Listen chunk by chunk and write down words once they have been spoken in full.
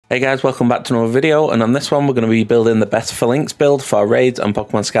Hey guys, welcome back to another video, and on this one we're going to be building the best Falinks build for Raids and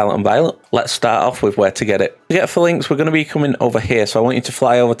Pokemon Scarlet and Violet. Let's start off with where to get it. To get Falinks, we're going to be coming over here, so I want you to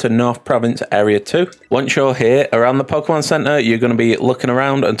fly over to North Province Area 2. Once you're here, around the Pokemon Center, you're going to be looking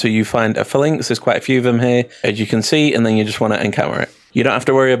around until you find a Falinks. There's quite a few of them here, as you can see, and then you just want to encounter it. You don't have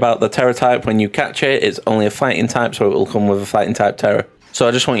to worry about the Terra type when you catch it. It's only a fighting type, so it will come with a fighting type Terra. So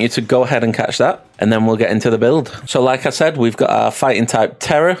I just want you to go ahead and catch that, and then we'll get into the build. So like I said, we've got our fighting type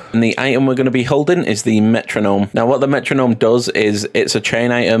Terra, and the item we're going to be holding is the metronome. Now what the metronome does is it's a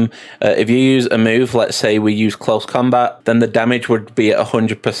chain item. If you use a move, let's say we use close combat, then the damage would be at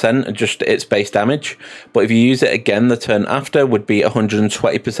 100%, just its base damage. But if you use it again, the turn after would be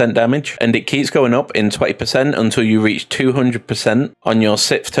 120% damage, and it keeps going up in 20% until you reach 200% on your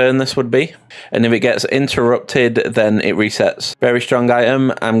 6th turn, this would be. And if it gets interrupted, then it resets. Very strong item.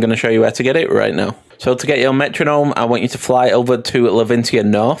 I'm going to show you where to get it right now. So to get your metronome, I want you to fly over to Leventia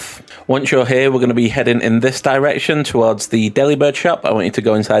North. Once you're here, we're going to be heading in this direction towards the Delibird shop. I want you to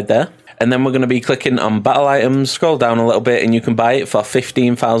go inside there. And then we're going to be clicking on battle items, scroll down a little bit, and you can buy it for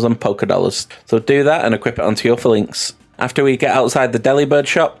 15,000 Pokedollars. So do that and equip it onto your Falinks. After we get outside the Delibird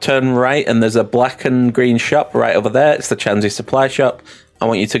shop, turn right and there's a black and green shop right over there. It's the Chansey supply shop. I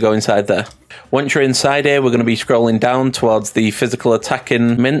want you to go inside there. Once you're inside here, we're going to be scrolling down towards the physical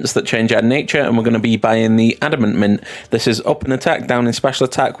attacking mints that change our nature, and we're going to be buying the adamant mint. This is up in attack, down in special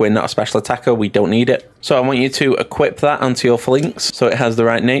attack. We're not a special attacker, we don't need it. So I want you to equip that onto your Falinks so it has the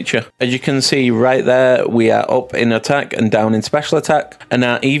right nature. As you can see right there, we are up in attack and down in special attack, and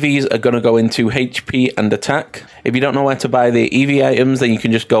our EVs are going to go into HP and attack. If you don't know where to buy the EV items, then you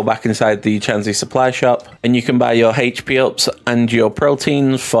can just go back inside the Chansey supply shop, and you can buy your HP ups and your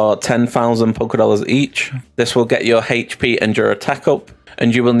proteins for 10,000 Pokedollars each. This will get your HP and your attack up,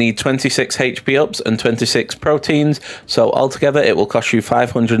 and you will need 26 HP ups and 26 proteins, so altogether it will cost you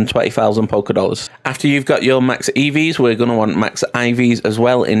 520,000 Pokedollars. After you've got your max EVs, we're going to want max IVs as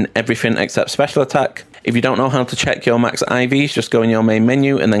well in everything except special attack. If you don't know how to check your max IVs, just go in your main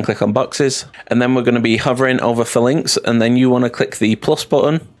menu and then click on boxes. And then we're going to be hovering over Falinks, and then you want to click the plus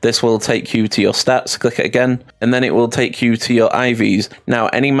button. This will take you to your stats. Click it again, and then it will take you to your IVs. Now,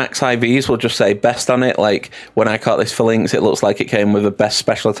 any max IVs will just say best on it. Like when I caught this Falinks, it looks like it came with a best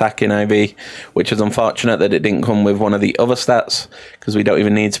special attack in IV, which is unfortunate that it didn't come with one of the other stats because we don't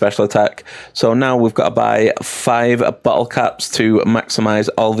even need special attack. So now we've got to buy 5 bottle caps to maximize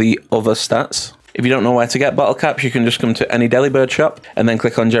all the other stats. If you don't know where to get bottle caps, you can just come to any Delibird shop and then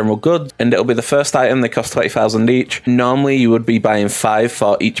click on general goods, and it'll be the first item. They cost 20,000 each. Normally you would be buying 5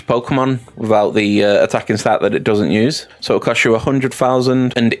 for each Pokemon without the attacking stat that it doesn't use. So it'll cost you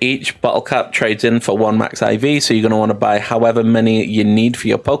 100,000, and each bottle cap trades in for 1 max IV, so you're going to want to buy however many you need for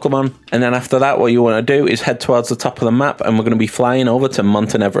your Pokemon. And then after that, what you want to do is head towards the top of the map, and we're going to be flying over to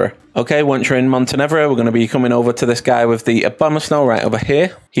Montenevera. Okay, once you're in Montenevera, we're going to be coming over to this guy with the Abomasnow right over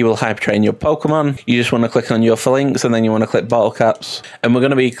here. He will hype train your Pokemon. You just want to click on your Falinks, and then you want to click bottle caps. And we're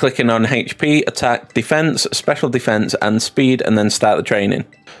going to be clicking on HP, attack, defense, special defense, and speed, and then start the training.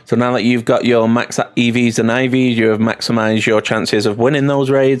 So now that you've got your max EVs and IVs, you have maximized your chances of winning those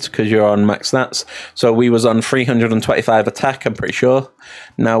raids because you're on max stats. So we was on 325 attack, I'm pretty sure.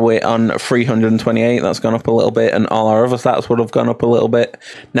 Now we're on 328, that's gone up a little bit, and all our other stats would have gone up a little bit.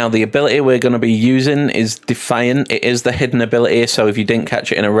 Now the ability we're going to be using is Defiant. It is the hidden ability, so if you didn't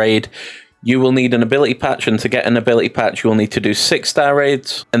catch it in a raid, you will need an ability patch, and to get an ability patch, you will need to do 6-star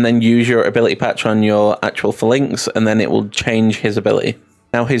raids, and then use your ability patch on your actual Falinks, and then it will change his ability.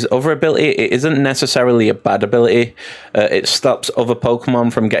 Now his other ability, it isn't necessarily a bad ability. It stops other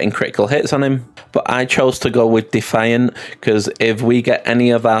Pokemon from getting critical hits on him. But I chose to go with Defiant because if we get any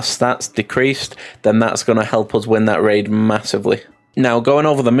of our stats decreased, then that's going to help us win that raid massively. Now going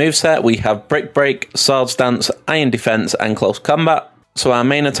over the moveset, we have Brick Break, Swords Dance, Iron Defense, and Close Combat. So our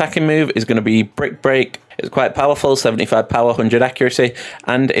main attacking move is going to be Brick Break. It's quite powerful, 75 power, 100 accuracy.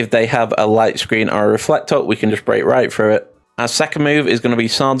 And if they have a light screen or a reflector, we can just break right through it. Our second move is going to be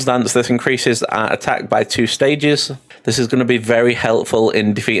Swords Dance. This increases our attack by 2 stages. This is going to be very helpful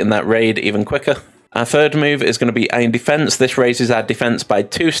in defeating that raid even quicker. Our third move is going to be Iron Defense. This raises our defense by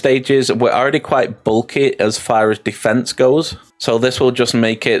 2 stages. We're already quite bulky as far as defense goes. So this will just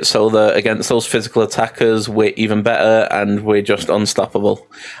make it so that against those physical attackers, we're even better and we're just unstoppable.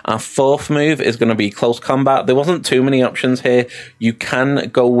 Our fourth move is going to be Close Combat. There wasn't too many options here. You can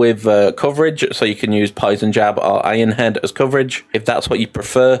go with coverage, so you can use Poison Jab or Iron Head as coverage if that's what you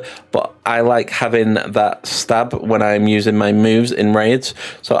prefer. But I like having that stab when I'm using my moves in raids.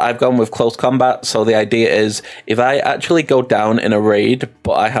 So I've gone with Close Combat. So the idea is if I actually go down in a raid,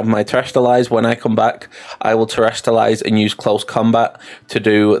 but I have my Terrestrialize, when I come back, I will Terrestrialize and use Close combat to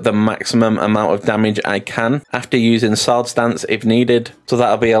do the maximum amount of damage I can after using sword stance if needed. So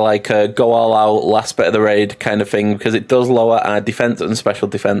that'll be like a go all out last bit of the raid kind of thing, because it does lower our defense and special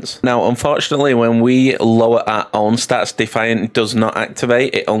defense. Now unfortunately, when we lower our own stats, Defiant does not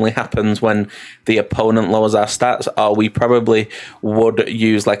activate. It only happens when the opponent lowers our stats, or we probably would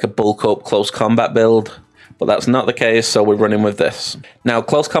use like a bulk up close combat build, but that's not the case, so we're running with this. Now,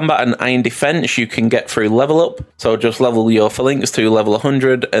 close combat and iron defense you can get through level up, so just level your Falinks to level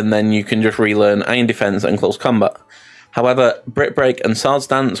 100, and then you can just relearn iron defense and close combat. However, Brick Break and Sword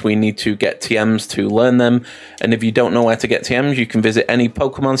Stance, we need to get TMs to learn them, and if you don't know where to get TMs, you can visit any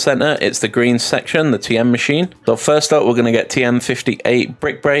Pokemon Center. It's the green section, the TM machine. So first up, we're going to get TM 58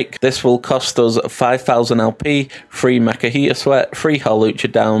 Brick Break. This will cost us 5,000 LP, free Mecha Heater Sweat, free Hawlucha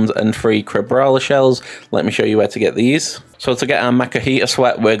Downs, and free Crabrawler Shells. Let me show you where to get these. So to get our Mecha Heater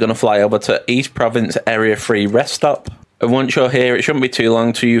Sweat, we're going to fly over to East Province Area 3 Rest Stop. And once you're here, it shouldn't be too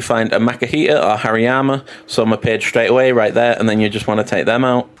long till you find a Mecha Heater or Hariyama. Some appeared straight away right there, and then you just want to take them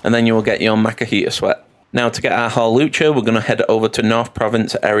out, and then you will get your Mecha Heater Sweat. Now to get our Hawlucha, we're going to head over to North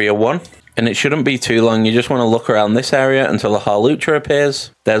Province Area 1. And it shouldn't be too long, you just want to look around this area until a Hawlucha appears.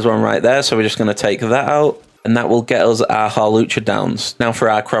 There's one right there, so we're just going to take that out. And that will get us our Hawlucha Downs. Now for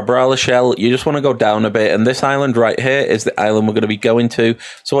our Crabrawler Shell, you just want to go down a bit, and this island right here is the island we're going to be going to.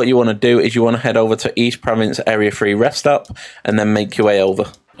 So what you want to do is you want to head over to East Province Area 3 Rest Stop, and then make your way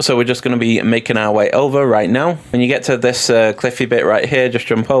over. So we're just going to be making our way over right now. When you get to this cliffy bit right here, just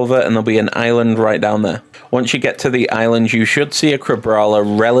jump over, and there'll be an island right down there. Once you get to the island, you should see a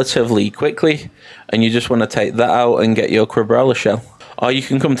Crabrawler relatively quickly, and you just want to take that out and get your Crabrawler Shell. Or you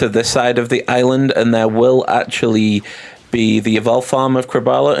can come to this side of the island, and there will actually be the evolved form of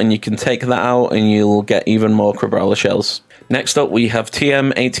Crabrawler, and you can take that out and you'll get even more Crabrawler Shells. Next up, we have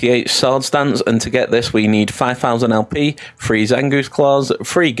TM88 Sword Stance, and to get this we need 5,000 LP, 3 Zangoose Claws,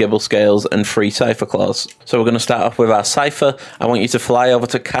 3 Gibble Scales, and 3 Cypher Claws. So we're going to start off with our Cypher. I want you to fly over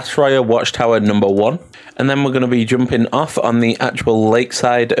to Castroya Watchtower number 1, and then we're going to be jumping off on the actual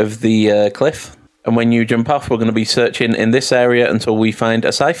lakeside of the cliff. And when you jump off, we're going to be searching in this area until we find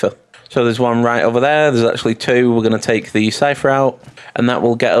a Cypher. So there's one right over there. There's actually 2. We're going to take the Cypher out, and that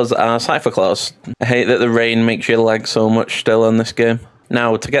will get us our Cypher Claws. I hate that the rain makes you lag so much still on this game.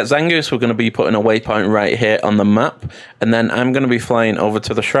 Now, to get Zangoose, we're going to be putting a waypoint right here on the map, and then I'm going to be flying over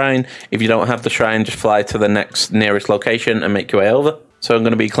to the shrine. If you don't have the shrine, just fly to the nearest location and make your way over. So I'm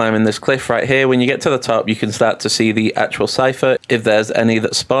going to be climbing this cliff right here. When you get to the top, you can start to see the actual Cypher. If there's any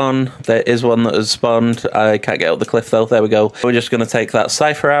that spawn, there is one that has spawned. I can't get up the cliff though. There we go. We're just going to take that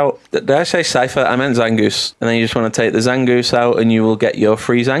Cypher out. Did I say Cypher? I meant Zangoose. And then you just want to take the Zangoose out, and you will get your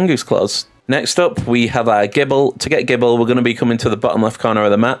 3 Zangoose Claws. Next up, we have our Gibble. To get Gibble, we're going to be coming to the bottom left corner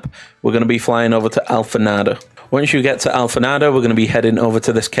of the map. We're going to be flying over to Alphanada. Once you get to Alphanada, we're going to be heading over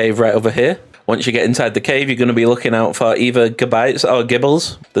to this cave right over here. Once you get inside the cave, you're going to be looking out for either Gabites or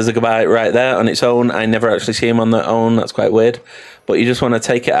Gibbles. There's a Gabite right there on its own. I never actually see him on their own. That's quite weird. But you just want to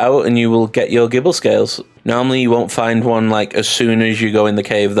take it out, and you will get your Gibble Scales. Normally, you won't find one like as soon as you go in the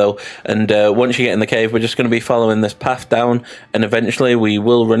cave, though. And once you get in the cave, we're just going to be following this path down, and eventually we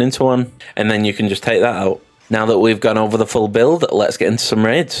will run into one, and then you can just take that out. Now that we've gone over the full build, let's get into some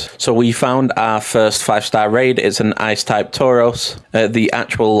raids. So we found our first 5-star raid. It's an Ice-type Tauros. The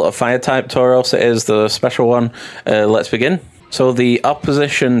actual Fire-type Tauros it is, the special one. Let's begin. So the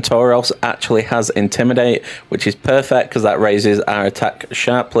opposition Tauros actually has Intimidate, which is perfect because that raises our attack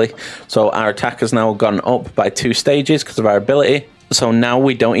sharply. So our attack has now gone up by 2 stages because of our ability. So now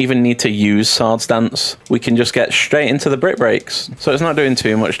we don't even need to use Sword Stance. We can just get straight into the Brick Breaks. So it's not doing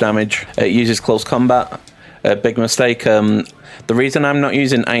too much damage. It uses close combat. A big mistake. The reason I'm not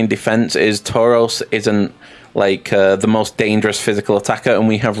using Iron Defense is Tauros isn't like the most dangerous physical attacker, and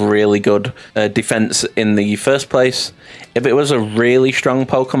we have really good defense in the first place. If it was a really strong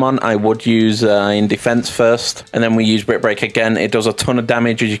Pokemon, I would use Iron Defense first, and then we use Brick Break again. It does a ton of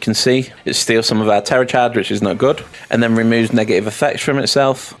damage, as you can see. It steals some of our Terra Charge, which is not good, and then removes negative effects from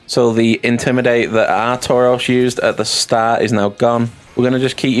itself. So the Intimidate that our Tauros used at the start is now gone. We're going to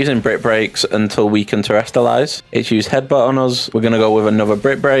just keep using Brick Breaks until we can Terrestrialize. It's used Headbutt on us. We're going to go with another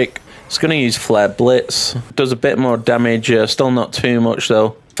Brick Break. It's going to use Flare Blitz. Does a bit more damage, still not too much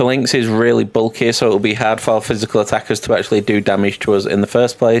though. Falinks is really bulky, so it'll be hard for physical attackers to actually do damage to us in the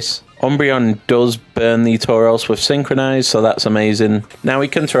first place. Umbreon does burn the Tauros with Synchronize, so that's amazing. Now we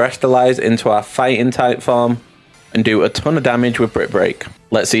can Terrestrialize into our Fighting type form. and do a ton of damage with Brick Break.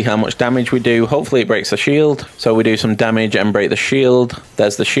 Let's see how much damage we do. Hopefully it breaks the shield. So we do some damage and break the shield.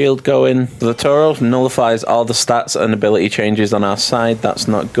 There's the shield going. The Toro nullifies all the stats and ability changes on our side. That's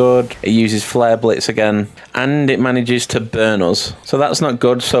not good. It uses Flare Blitz again, and it manages to burn us. So that's not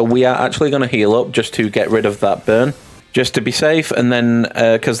good. So we are actually going to heal up just to get rid of that burn, just to be safe. And then,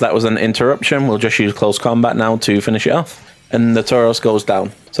 because that was an interruption, we'll just use close combat now to finish it off. And the Tauros goes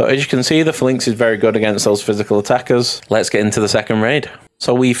down. So as you can see, the Falinks is very good against those physical attackers. Let's get into the second raid.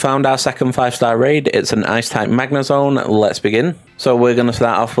 So we found our second 5-star raid. It's an Ice-type Magnezone. Let's begin. So we're going to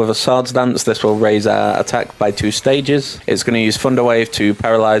start off with a Swords Dance. This will raise our attack by 2 stages. It's going to use Thunder Wave to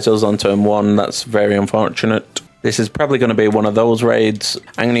paralyze us on turn 1. That's very unfortunate. This is probably going to be one of those raids.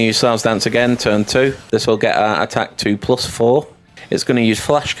 I'm going to use Swords Dance again, turn 2. This will get our attack to +4. It's going to use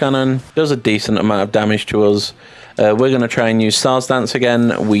Flash Cannon. Does a decent amount of damage to us. We're going to try and use Swords Dance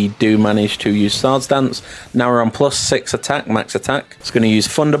again. We do manage to use Swords Dance. Now we're on +6 attack, max attack. It's going to use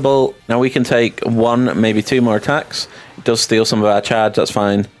Thunderbolt. Now we can take 1, maybe 2 more attacks. It does steal some of our charge, that's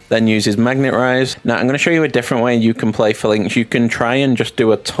fine. Then uses Magnet Rise. Now I'm going to show you a different way you can play Falinks. You can try and just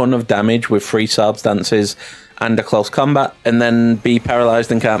do a ton of damage with 3 Swords Dances and a close combat, and then be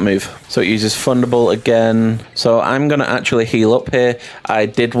paralyzed and can't move. So it uses Thunderbolt again. So I'm going to actually heal up here. I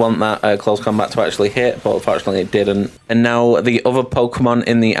did want that close combat to actually hit, but unfortunately it didn't. And now the other Pokemon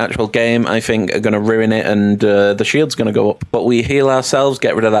in the actual game, I think, are going to ruin it, and the shield's going to go up. But we heal ourselves,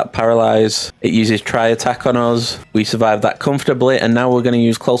 get rid of that paralyze. It uses Tri Attack on us. We survive that comfortably, and now we're going to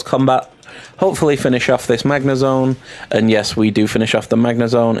use close combat. Hopefully finish off this Magnezone, and yes, we do finish off the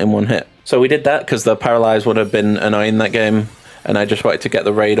Magnezone in 1 hit. So we did that because the paralyze would have been annoying that game, and I just wanted to get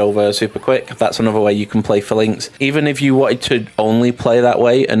the raid over super quick. That's another way you can play Falinks. Even if you wanted to only play that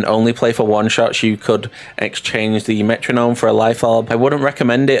way and only play for one-shots, you could exchange the Metronome for a Life Orb. I wouldn't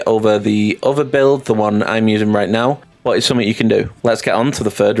recommend it over the other build, the one I'm using right now, but it's something you can do. Let's get on to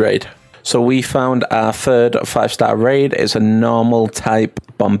the third raid. So we found our third 5-star raid. It's a normal type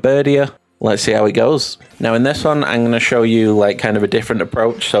Bombardier. Let's see how it goes. Now in this one, I'm going to show you like kind of a different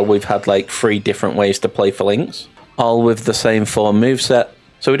approach. So we've had like 3 different ways to play Falinks, all with the same 4 moveset.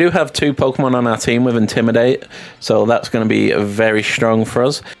 So we do have 2 Pokemon on our team with Intimidate, so that's going to be very strong for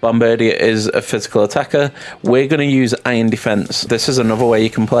us. Bombardier is a physical attacker. We're going to use Iron Defense. This is another way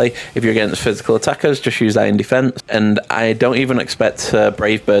you can play. If you're against physical attackers, just use Iron Defense. And I don't even expect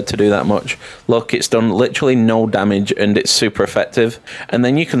Brave Bird to do that much. Look, it's done literally no damage and it's super effective. And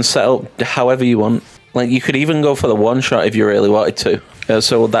then you can set up however you want. Like, you could even go for the one-shot if you really wanted to.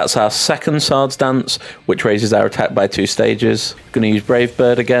 So that's our second Swords Dance, which raises our attack by 2 stages. Going to use Brave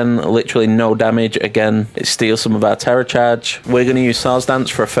Bird again, literally no damage again. It steals some of our Terror Charge. We're going to use Swords Dance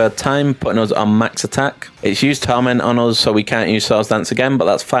for a 3rd time, putting us on max attack. It's used Torment on us, so we can't use Swords Dance again, but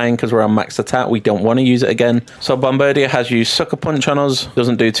that's fine because we're on max attack. We don't want to use it again. So Bombardier has used Sucker Punch on us,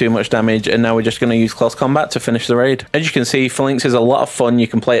 doesn't do too much damage, and now we're just going to use Close Combat to finish the raid. As you can see, Falinks is a lot of fun. You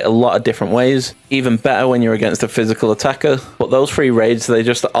can play it a lot of different ways, even better when you're against a physical attacker. But those 3 raids, they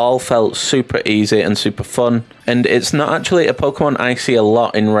just all felt super easy and super fun. And it's not actually a Pokemon I see a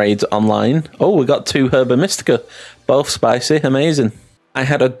lot in raids online. Oh, we got 2 Herba Mystica, both spicy, amazing. I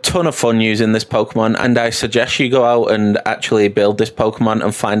had a ton of fun using this Pokemon, and I suggest you go out and actually build this Pokemon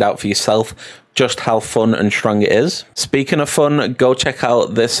and find out for yourself just how fun and strong it is. Speaking of fun, go check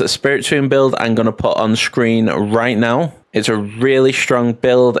out this Spiritomb build I'm going to put on screen right now. It's a really strong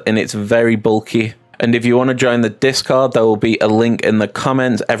build and it's very bulky. And if you want to join the Discord, there will be a link in the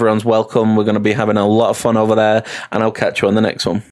comments. Everyone's welcome. We're going to be having a lot of fun over there, and I'll catch you on the next one.